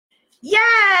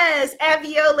Yes,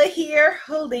 Aviola here,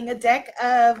 holding a deck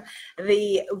of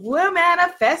the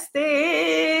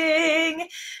Womanifesting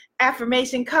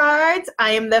affirmation cards. I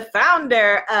am the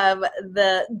founder of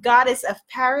the Goddess of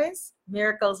Paris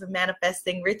Miracles of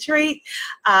Manifesting Retreat,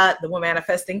 the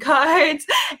Womanifesting cards,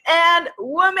 and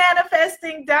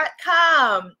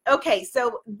womanifesting.com. Okay,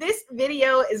 so this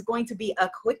video is going to be a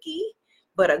quickie,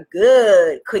 but a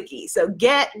good quickie. So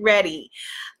get ready.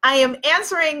 I am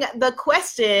answering the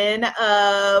question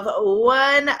of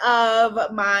one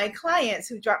of my clients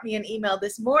who dropped me an email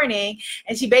this morning,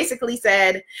 and she basically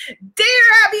said, "Dear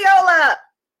Abiola,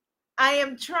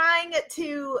 I've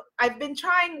been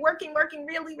working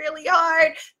really, really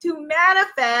hard to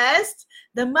manifest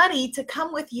the money to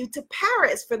come with you to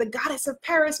Paris for the Goddess of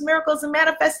Paris Miracles and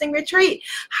Manifesting Retreat.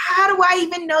 How do I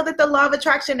even know that the law of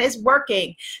attraction is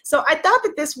working?" So I thought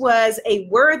that this was a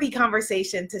worthy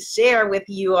conversation to share with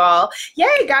you all.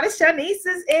 Yay, Goddess Shanice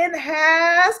is in the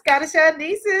house. Goddess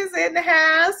Shanice is in the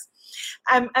house.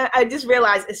 I just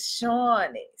realized it's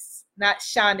Shanice, not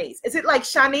Shanice. Is it like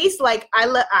Shanice, like I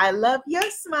love your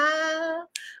smile?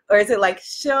 Or is it like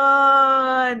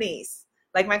Shanice,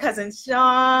 like my cousin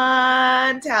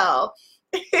Chantel?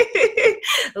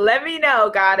 Let me know,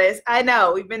 Goddess. I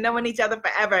know we've been knowing each other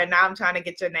forever, and now I'm trying to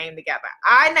get your name together.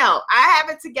 I know I have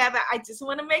it together. I just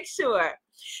want to make sure.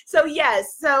 So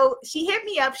yes, so she hit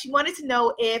me up. She wanted to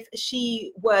know if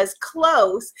she was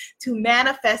close to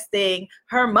manifesting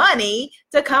her money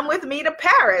to come with me to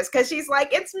Paris, because she's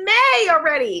like, it's May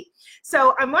already.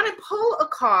 So I'm going to pull a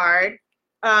card.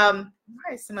 Why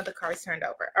are some of the cards turned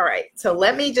over? All right, so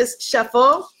let me just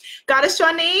shuffle. Goddess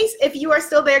Shanice, if you are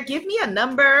still there, give me a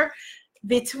number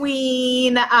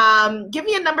between 1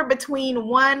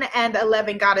 and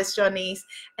 11, Goddess Shanice,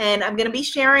 and I'm going to be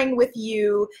sharing with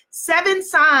you 7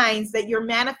 signs that your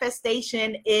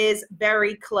manifestation is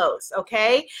very close.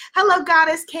 Okay, hello,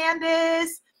 Goddess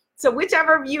Candace. So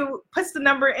whichever of you puts the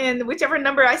number in, whichever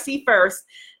number I see first,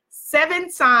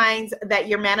 7 signs that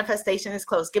your manifestation is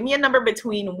close. Give me a number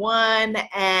between 1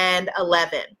 and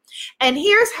 11. And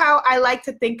here's how I like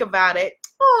to think about it.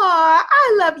 Oh,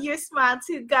 I love your smile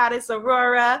too, Goddess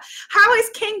Aurora. How is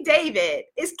King David?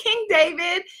 Is King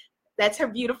David, that's her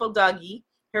beautiful doggy,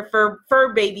 her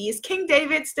fur baby, is King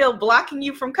David still blocking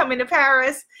you from coming to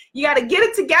Paris? You got to get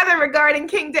it together regarding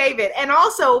King David. And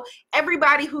also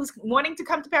everybody who's wanting to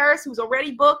come to Paris, who's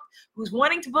already booked, who's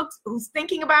wanting to book, who's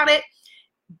thinking about it,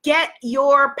 get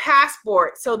your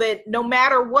passport so that no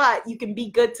matter what, you can be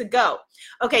good to go.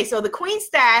 Okay, so the Queen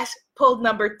Stash pulled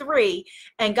number 3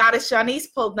 and Goddess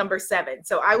Shanice pulled number 7.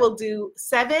 So I will do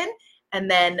 7 and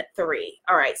then 3.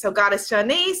 All right, so Goddess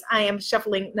Shanice, I am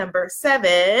shuffling number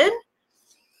 7,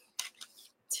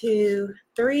 2,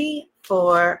 3,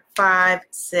 4, 5,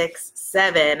 6,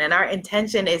 7. And our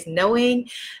intention is knowing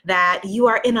that you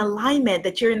are in alignment,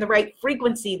 that you're in the right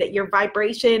frequency, that your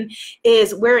vibration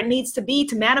is where it needs to be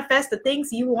to manifest the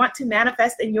things you want to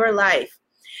manifest in your life.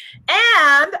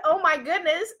 And oh my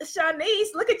goodness,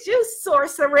 Shanice, look at you,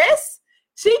 sorceress.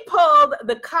 She pulled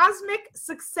the Cosmic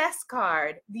Success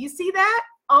card. Do you see that?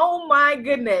 Oh my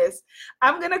goodness.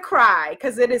 I'm going to cry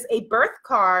because it is a birth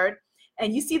card.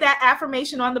 And you see that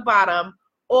affirmation on the bottom,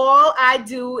 all I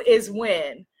do is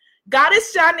win.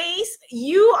 Goddess Shanice,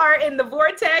 you are in the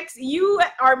vortex. You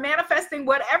are manifesting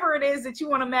whatever it is that you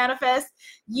want to manifest.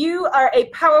 You are a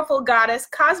powerful goddess.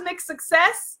 Cosmic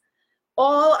Success,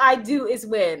 all I do is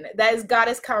win. That is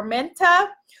Goddess Carmenta,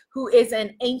 who is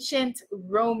an ancient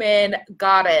Roman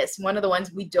goddess, one of the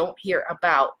ones we don't hear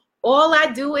about. All I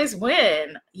do is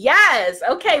win. Yes.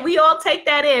 Okay. We all take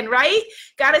that in, right?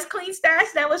 Goddess Queen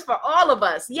Stash, that was for all of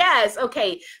us. Yes.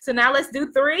 Okay. So now let's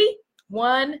do 3.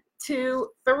 1, 2,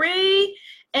 3.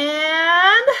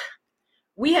 And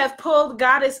we have pulled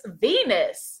Goddess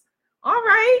Venus. All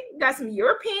right. Got some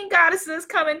European goddesses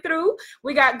coming through.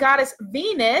 We got Goddess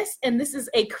Venus, and this is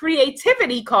a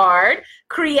creativity card.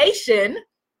 Creation,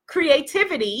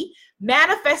 creativity,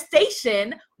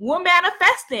 manifestation, we're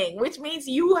manifesting, which means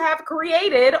you have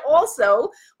created also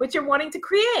what you're wanting to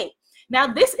create. Now,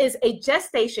 this is a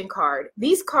gestation card.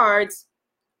 These cards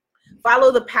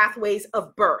follow the pathways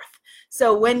of birth.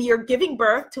 So when you're giving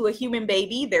birth to a human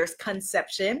baby, there's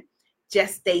conception,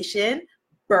 gestation,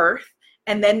 birth,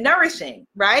 and then nourishing,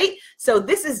 right? So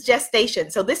this is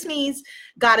gestation. So this means,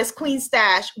 Goddess Queen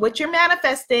Stash, what you're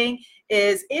manifesting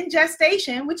is in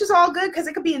gestation, which is all good because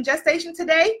it could be in gestation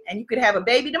today and you could have a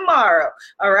baby tomorrow,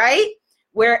 all right?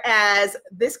 Whereas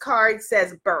this card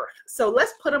says birth. So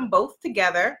let's put them both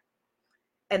together.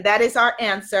 And that is our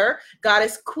answer.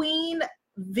 Goddess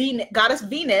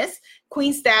Venus,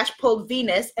 Queen Stash pulled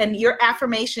Venus, and your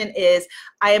affirmation is,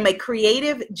 I am a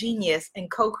creative genius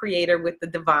and co-creator with the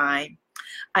divine.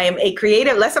 I am a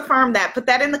creative, let's affirm that. Put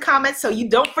that in the comments so you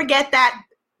don't forget that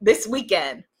this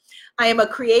weekend. I am a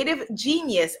creative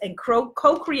genius and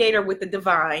co-creator with the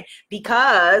divine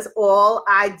because all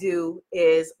I do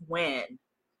is win.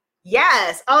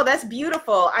 Yes. Oh, that's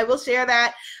beautiful. I will share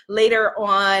that later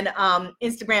on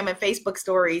Instagram and Facebook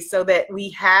stories so that we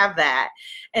have that.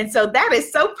 And so that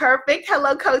is so perfect.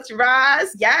 Hello, Coach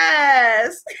Roz.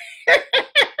 Yes.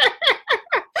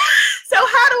 So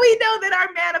how do we know that our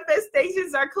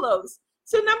manifestations are close?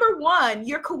 So number one,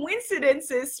 your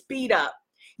coincidences speed up.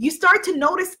 You start to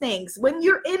notice things. When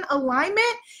you're in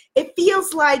alignment, it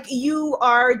feels like you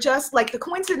are just like the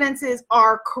coincidences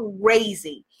are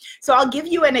crazy. So I'll give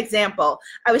you an example.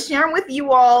 I was sharing with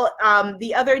you all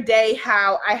the other day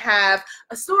how I have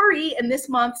a story in this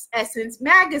month's Essence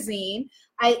magazine.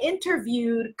 I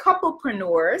interviewed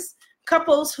couplepreneurs,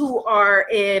 couples who are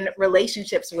in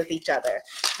relationships with each other,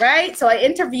 right? So I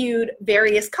interviewed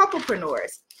various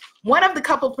couplepreneurs. One of the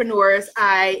couplepreneurs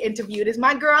I interviewed is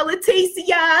my girl,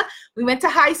 Leticia. We went to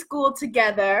high school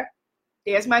together.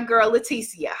 There's my girl,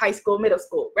 Leticia, high school, middle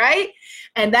school, right?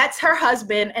 And that's her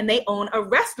husband, and they own a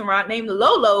restaurant named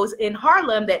Lolo's in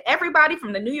Harlem that everybody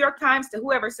from the New York Times to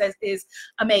whoever says is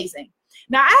amazing.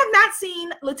 Now, I have not seen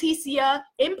Leticia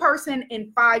in person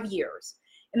in 5 years.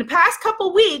 In the past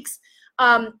couple weeks,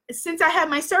 since I had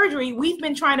my surgery, we've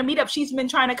been trying to meet up. She's been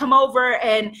trying to come over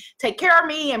and take care of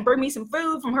me and bring me some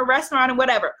food from her restaurant and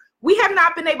whatever. We have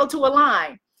not been able to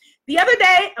align. The other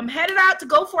day, I'm headed out to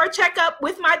go for a checkup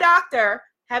with my doctor.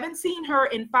 Haven't seen her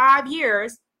in 5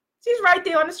 years. She's right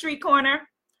there on the street corner.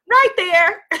 Right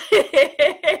there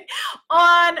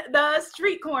on the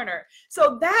street corner.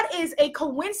 So that is a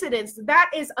coincidence. That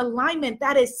is alignment.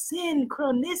 That is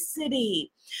synchronicity.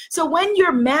 So when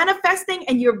you're manifesting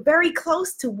and you're very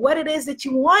close to what it is that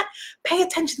you want, pay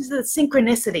attention to the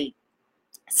synchronicity.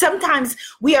 Sometimes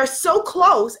we are so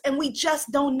close and we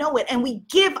just don't know it, and we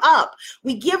give up.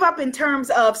 We give up in terms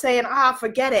of saying,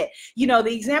 forget it. You know,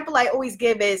 the example I always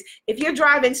give is if you're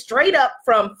driving straight up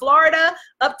from Florida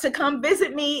up to come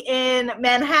visit me in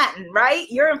Manhattan, right?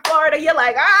 You're in Florida. You're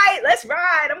like, all right, let's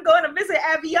ride. I'm going to visit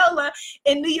Aviola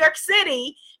in New York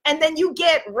City. And then you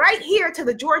get right here to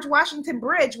the George Washington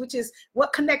Bridge, which is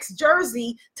what connects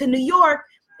Jersey to New York.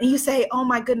 And you say, oh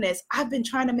my goodness, I've been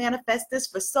trying to manifest this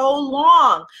for so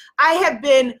long. I have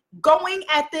been going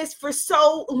at this for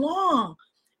so long.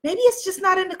 Maybe it's just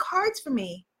not in the cards for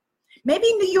me.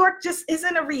 Maybe New York just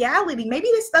isn't a reality. Maybe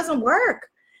this doesn't work.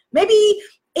 Maybe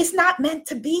it's not meant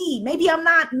to be. Maybe I'm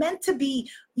not meant to be,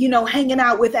 hanging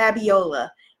out with Abiola.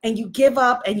 And you give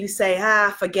up and you say,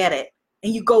 forget it.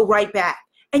 And you go right back.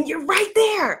 And you're right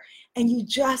there. And you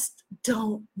just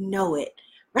don't know it.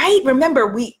 Right? Remember,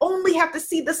 we only have to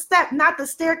see the step, not the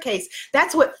staircase.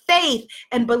 That's what faith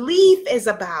and belief is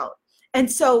about.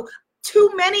 And so too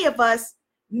many of us,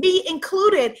 me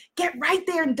included, get right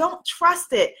there and don't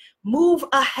trust it. Move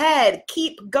ahead.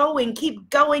 Keep going, keep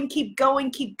going, keep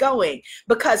going, keep going.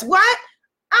 Because what?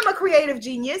 I'm a creative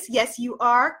genius. Yes, you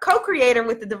are. Co-creator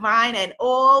with the divine, and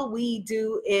all we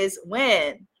do is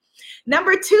win.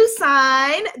 Number 2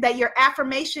 sign that your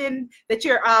affirmation, that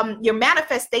your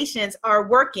manifestations are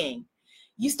working.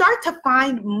 You start to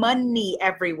find money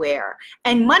everywhere,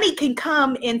 and money can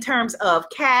come in terms of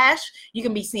cash. You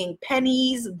can be seeing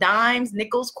pennies, dimes,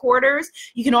 nickels, quarters.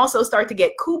 You can also start to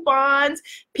get coupons.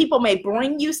 People may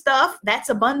bring you stuff. That's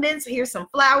abundance. Here's some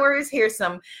flowers. Here's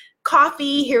some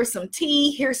coffee. Here's some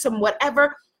tea. Here's some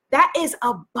whatever. That is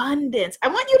abundance. I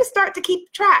want you to start to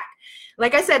keep track.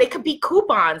 Like I said, it could be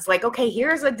coupons, like, okay,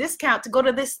 here's a discount to go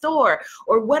to this store,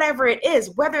 or whatever it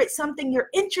is, whether it's something you're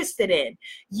interested in.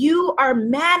 You are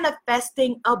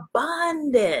manifesting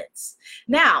abundance.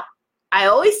 Now, I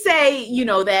always say,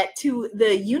 that to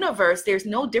the universe, there's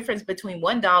no difference between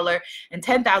 $1 and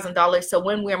 $10,000. So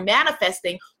when we're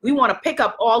manifesting, we want to pick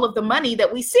up all of the money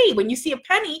that we see. When you see a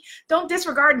penny, don't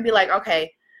disregard and be like,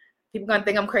 okay, people are going to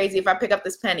think I'm crazy if I pick up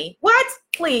this penny. What?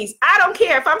 Please, I don't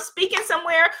care. If I'm speaking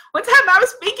somewhere, one time I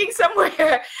was speaking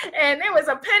somewhere and there was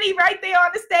a penny right there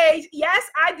on the stage. Yes,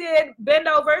 I did bend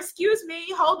over. Excuse me.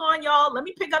 Hold on, y'all. Let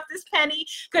me pick up this penny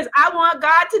because I want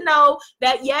God to know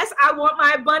that, yes, I want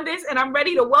my abundance and I'm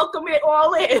ready to welcome it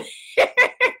all in.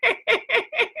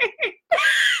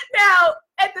 Now,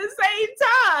 at the same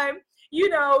time,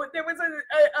 there was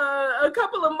a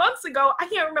couple of months ago, I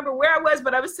can't remember where I was,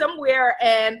 but I was somewhere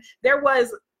and there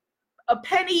was a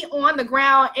penny on the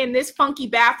ground in this funky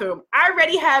bathroom. I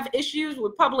already have issues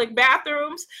with public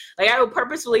bathrooms. Like I would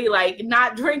purposely like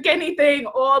not drink anything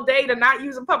all day to not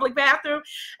use a public bathroom.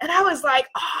 And I was like,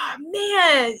 oh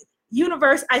man,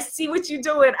 universe, I see what you're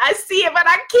doing. I see it, but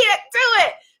I can't do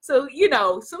it. So, you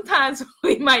know, sometimes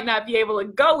we might not be able to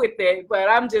go with it, but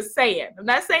I'm just saying. I'm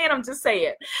not saying, I'm just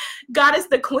saying. Goddess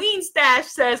the Queen Stash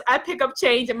says, I pick up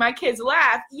change and my kids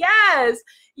laugh. Yes,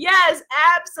 yes,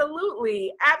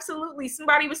 absolutely. Absolutely.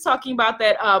 Somebody was talking about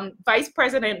that Vice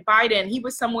President Biden. He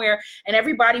was somewhere and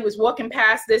everybody was walking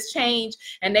past this change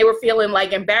and they were feeling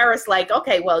like embarrassed, like,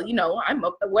 okay, well, you know, I'm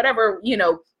whatever, you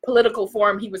know, political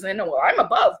forum he was in, well, I'm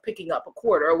above picking up a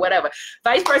quarter or whatever.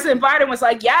 Vice President Biden was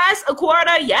like, yes, a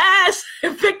quarter, yes,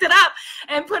 and picked it up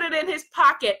and put it in his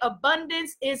pocket.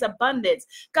 Abundance is abundance.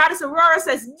 Goddess Aurora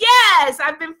says, yes,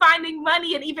 I've been finding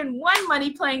money and even won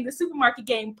money playing the supermarket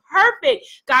game. Perfect.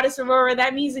 Goddess Aurora,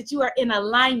 that means that you are in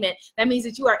alignment. That means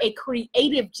that you are a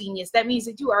creative genius. That means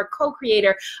that you are a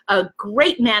co-creator, a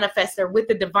great manifester with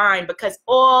the divine, because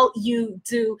all you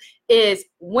do is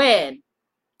win.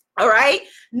 All right.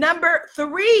 Number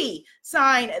 3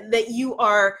 sign that you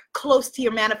are close to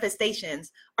your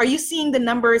manifestations. Are you seeing the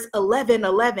numbers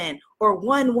 1111 or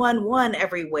 111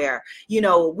 everywhere? You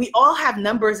know, we all have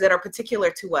numbers that are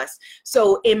particular to us.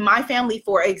 So in my family,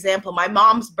 for example, my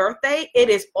mom's birthday, it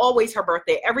is always her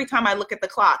birthday every time I look at the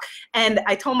clock. And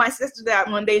I told my sister that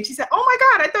one day and she said, oh my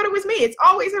God, I thought it was me. It's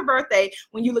always her birthday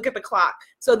when you look at the clock.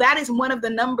 So that is one of the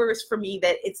numbers for me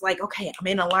that it's like, okay, I'm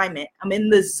in alignment. I'm in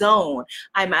the zone.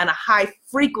 I'm on a high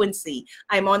frequency.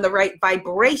 I'm on the right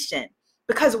vibration.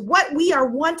 Because what we are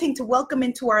wanting to welcome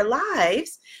into our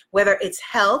lives, whether it's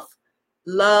health,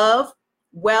 love,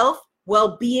 wealth,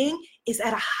 well-being, is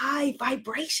at a high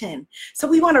vibration. So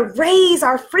we want to raise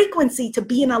our frequency to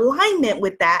be in alignment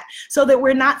with that so that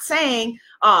we're not saying,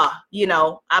 you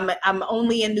know, I'm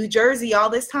only in New Jersey all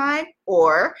this time,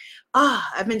 or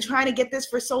I've been trying to get this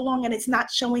for so long and it's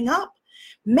not showing up.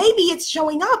 Maybe it's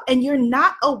showing up and you're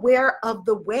not aware of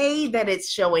the way that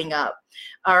it's showing up.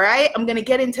 All right. I'm going to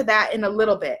get into that in a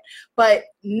little bit. But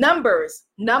numbers,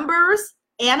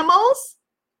 animals,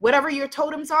 whatever your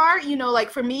totems are, you know, like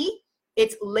for me,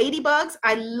 it's ladybugs.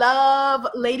 I love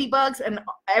ladybugs. And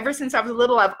ever since I was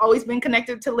little, I've always been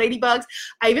connected to ladybugs.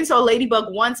 I even saw a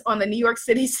ladybug once on the New York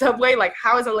City subway. Like,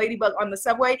 how is a ladybug on the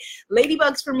subway?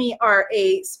 Ladybugs for me are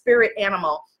a spirit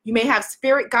animal. You may have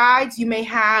spirit guides. You may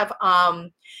have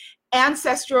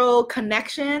ancestral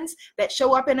connections that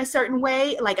show up in a certain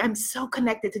way. Like, I'm so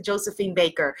connected to Josephine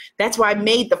Baker. That's why I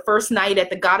made the first night at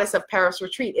the Goddess of Paris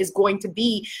retreat is going to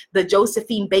be the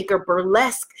Josephine Baker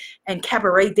burlesque and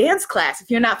cabaret dance class. If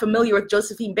you're not familiar with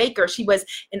Josephine Baker, she was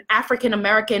an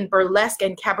African-American burlesque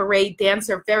and cabaret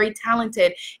dancer, very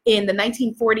talented in the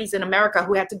 1940s in America,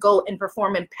 who had to go and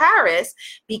perform in Paris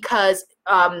because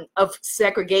of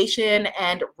segregation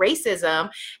and racism,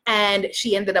 and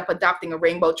she ended up adopting a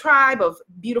rainbow tribe of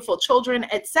beautiful children,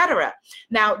 etc.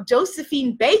 Now,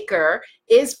 Josephine Baker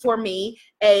is for me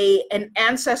an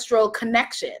ancestral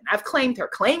connection. I've claimed her.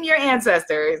 Claim your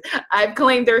ancestors. I've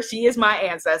claimed her. She is my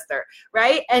ancestor,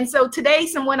 right? And so today,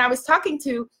 someone I was talking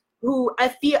to, who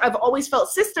I've always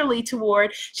felt sisterly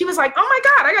toward, she was like, oh my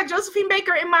God, I got Josephine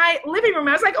Baker in my living room.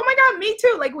 I was like, oh my God, me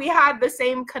too. Like, we had the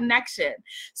same connection.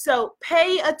 So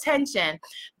pay attention.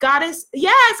 Goddess,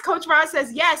 yes, Coach Ross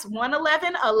says, yes,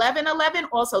 111, 1111,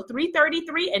 also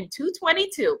 333 and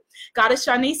 222. Goddess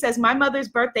Shanice says, my mother's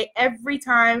birthday, every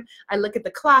time I look at the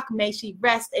clock, may she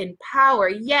rest in power.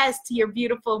 Yes, to your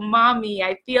beautiful mommy.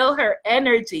 I feel her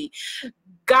energy.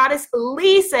 Goddess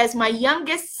Lee says, my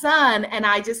youngest son and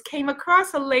I just came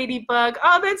across a ladybug.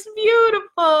 Oh, that's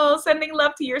beautiful. Sending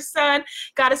love to your son.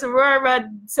 Goddess Aurora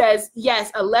says, yes,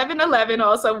 1111,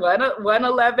 also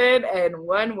 111 and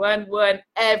 111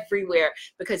 everywhere,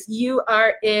 because you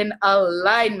are in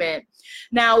alignment.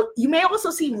 Now, you may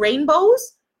also see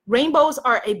rainbows. Rainbows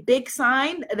are a big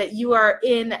sign that you are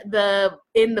in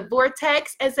the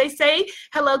vortex, as they say.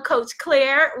 Hello, Coach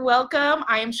Claire. Welcome.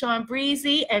 I am Sean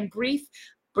Breezy and Brief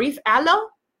Aloe.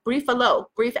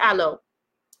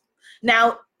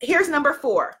 Now, here's number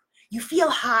 4. You feel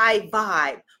high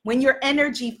vibe. When your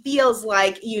energy feels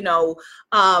like, you know,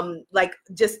 like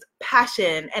just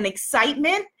passion and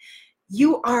excitement,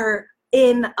 you are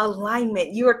in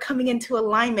alignment. You are coming into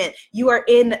alignment. You are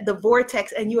in the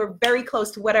vortex and you are very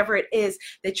close to whatever it is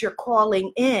that you're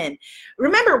calling in.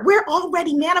 Remember, we're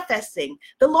already manifesting.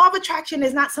 The law of attraction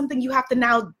is not something you have to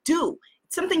now do.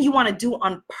 It's something you want to do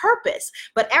on purpose.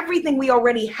 But everything we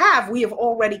already have, we have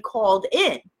already called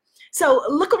in. So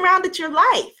look around at your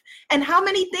life, and how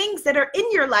many things that are in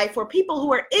your life or people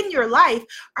who are in your life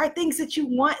are things that you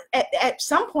want at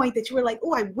some point that you were like,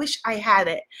 oh, I wish I had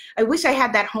it. I wish I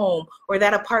had that home or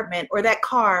that apartment or that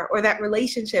car or that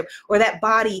relationship or that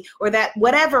body or that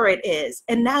whatever it is.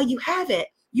 And now you have it.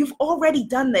 You've already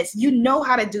done this. You know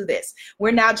how to do this.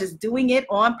 We're now just doing it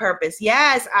on purpose.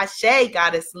 Yes, Ashe,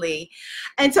 Goddess Lee.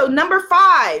 And so number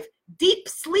 5, deep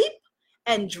sleep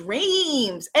and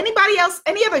dreams. Anybody else,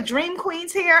 any other dream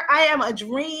queens here? I am a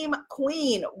dream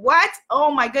queen. What? Oh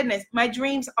my goodness. My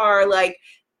dreams are like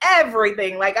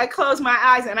everything. Like I close my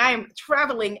eyes and I am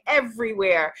traveling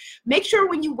everywhere. Make sure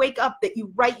when you wake up that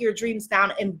you write your dreams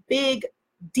down in big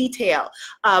detail.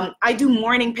 I do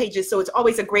morning pages, so it's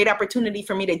always a great opportunity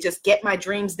for me to just get my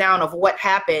dreams down of what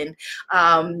happened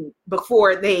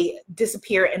before they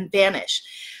disappear and vanish.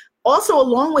 Also,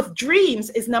 along with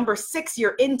dreams is number 6,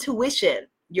 your intuition.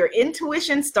 Your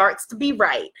intuition starts to be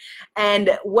right.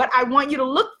 And what I want you to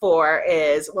look for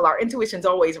is, well, our intuition's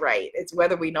always right. It's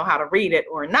whether we know how to read it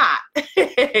or not.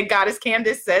 Goddess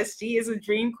Candace says she is a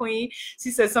dream queen.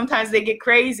 She says sometimes they get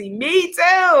crazy. Me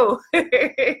too.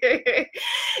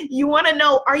 You want to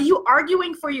know, are you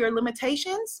arguing for your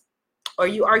limitations or are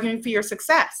you arguing for your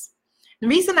success? The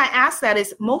reason I ask that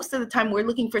is most of the time we're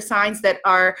looking for signs that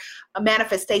our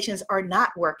manifestations are not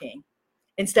working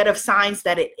instead of signs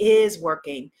that it is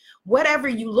working. Whatever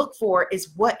you look for is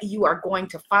what you are going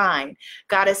to find.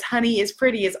 Goddess Honey is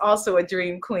Pretty is also a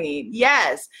dream queen.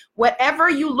 Yes, whatever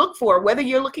you look for, whether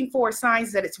you're looking for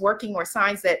signs that it's working or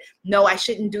signs that, no, I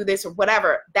shouldn't do this or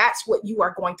whatever, that's what you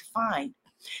are going to find.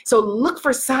 So look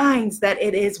for signs that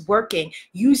it is working.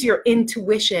 Use your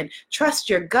intuition. Trust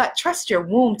your gut. Trust your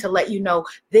womb to let you know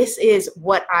this is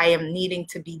what I am needing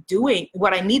to be doing,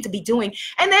 what I need to be doing,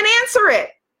 and then answer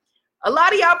it. A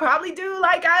lot of y'all probably do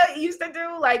like I used to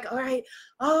do, like, all right,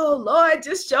 oh, Lord,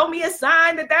 just show me a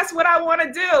sign that that's what I want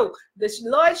to do.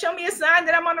 Lord, show me a sign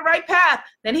that I'm on the right path.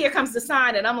 Then here comes the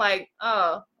sign, and I'm like,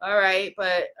 oh, all right,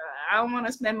 but I don't want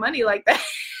to spend money like that.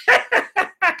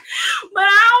 But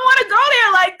I don't want to go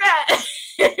there like that.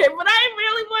 But I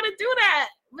really want to do that.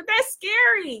 But that's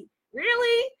scary.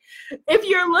 Really? If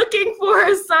you're looking for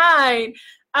a sign,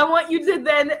 I want you to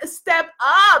then step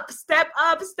up,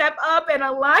 and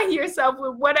align yourself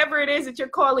with whatever it is that you're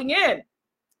calling in.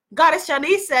 Goddess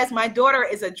Shanice says, my daughter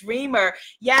is a dreamer.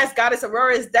 Yes, Goddess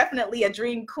Aurora is definitely a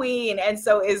dream queen, and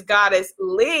so is Goddess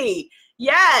Lee.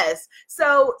 Yes.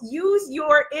 So use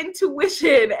your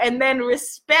intuition and then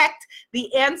respect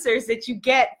the answers that you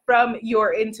get from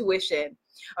your intuition.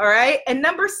 All right. And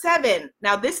number 7,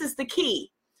 now this is the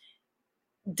key.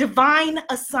 Divine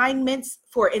assignments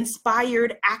for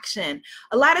inspired action.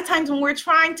 A lot of times when we're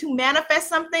trying to manifest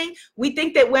something, we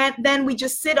think that then we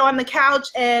just sit on the couch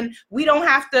and we don't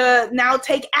have to now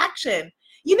take action.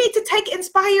 You need to take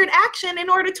inspired action in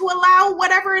order to allow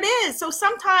whatever it is. So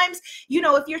sometimes,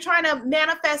 if you're trying to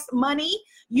manifest money,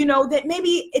 that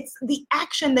maybe it's the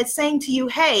action that's saying to you,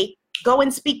 hey, go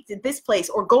and speak to this place,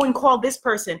 or go and call this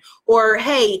person, or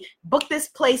hey, book this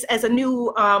place as a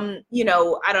new,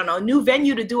 new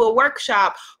venue to do a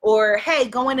workshop, or hey,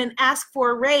 go in and ask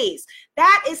for a raise.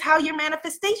 That is how your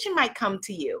manifestation might come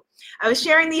to you. I was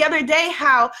sharing the other day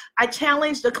how I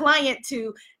challenged a client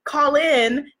to call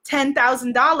in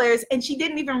 $10,000, and she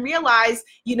didn't even realize,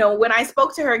 when I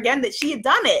spoke to her again, that she had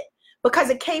done it,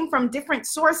 because it came from different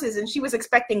sources, and she was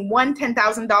expecting one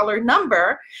 $10,000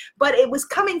 number, but it was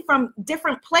coming from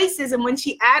different places. And when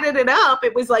she added it up,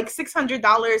 it was like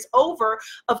 $600 over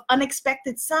of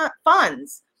unexpected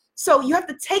funds. So you have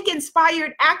to take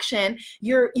inspired action.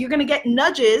 You're going to get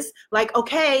nudges like,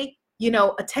 okay,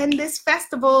 attend this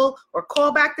festival, or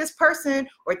call back this person,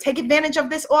 or take advantage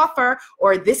of this offer,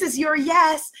 or this is your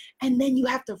yes. And then you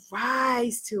have to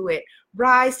rise to it,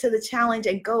 rise to the challenge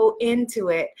and go into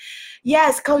it.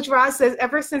 Yes, Coach Ross says,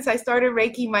 ever since I started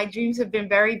Reiki, my dreams have been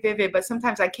very vivid, but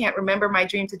sometimes I can't remember my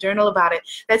dream to journal about it.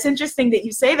 That's interesting that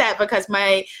you say that, because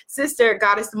my sister,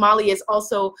 Goddess Molly, is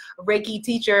also a Reiki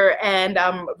teacher and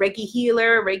Reiki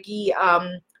healer, Reiki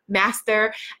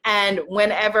master, and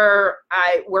whenever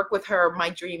I work with her, my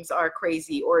dreams are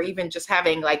crazy, or even just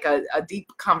having like a deep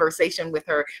conversation with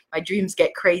her, my dreams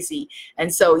get crazy.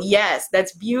 And so yes,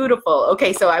 that's beautiful.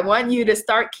 Okay, so I want you to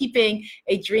start keeping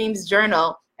a dreams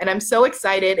journal, and I'm so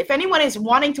excited. If anyone is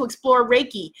wanting to explore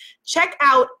Reiki, check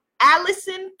out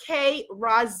Allison K.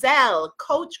 Rozelle,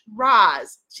 Coach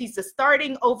Roz. She's the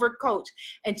starting over coach,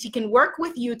 and she can work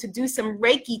with you to do some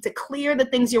Reiki to clear the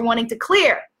things you're wanting to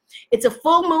clear. It's a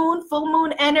full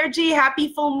moon energy.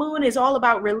 Happy full moon is all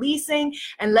about releasing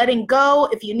and letting go.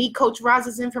 If you need Coach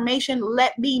Roz's information,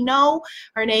 let me know.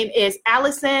 Her name is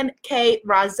Allison K.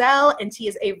 Rozelle, and she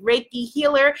is a Reiki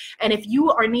healer. And if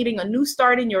you are needing a new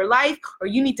start in your life, or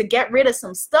you need to get rid of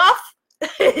some stuff,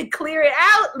 clear it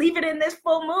out, leave it in this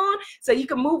full moon so you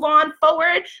can move on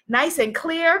forward nice and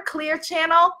clear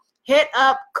channel, hit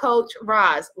up Coach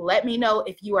Roz. Let me know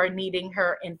if you are needing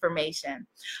her information.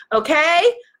 Okay?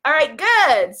 All right,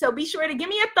 good. So be sure to give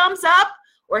me a thumbs up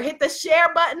or hit the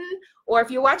share button, or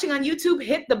if you're watching on YouTube,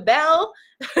 hit the bell.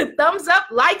 Thumbs up,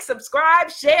 like, subscribe,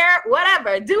 share,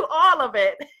 whatever. Do all of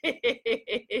it.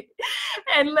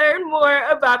 And learn more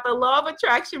about the Law of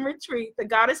Attraction Retreat, the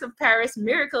Goddess of Paris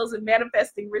Miracles and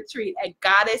Manifesting Retreat at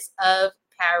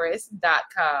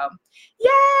goddessofparis.com. Yay!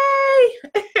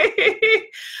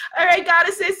 All right,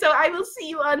 goddesses. So I will see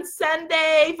you on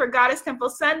Sunday for Goddess Temple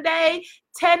Sunday,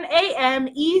 10 a.m.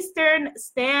 Eastern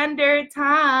Standard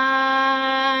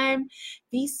Time.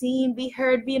 Be seen, be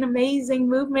heard, be an amazing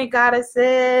movement,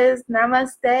 goddesses.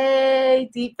 Namaste.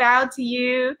 Deep bow to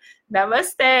you.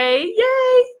 Namaste.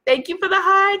 Yay. Thank you for the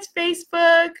hearts,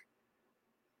 Facebook.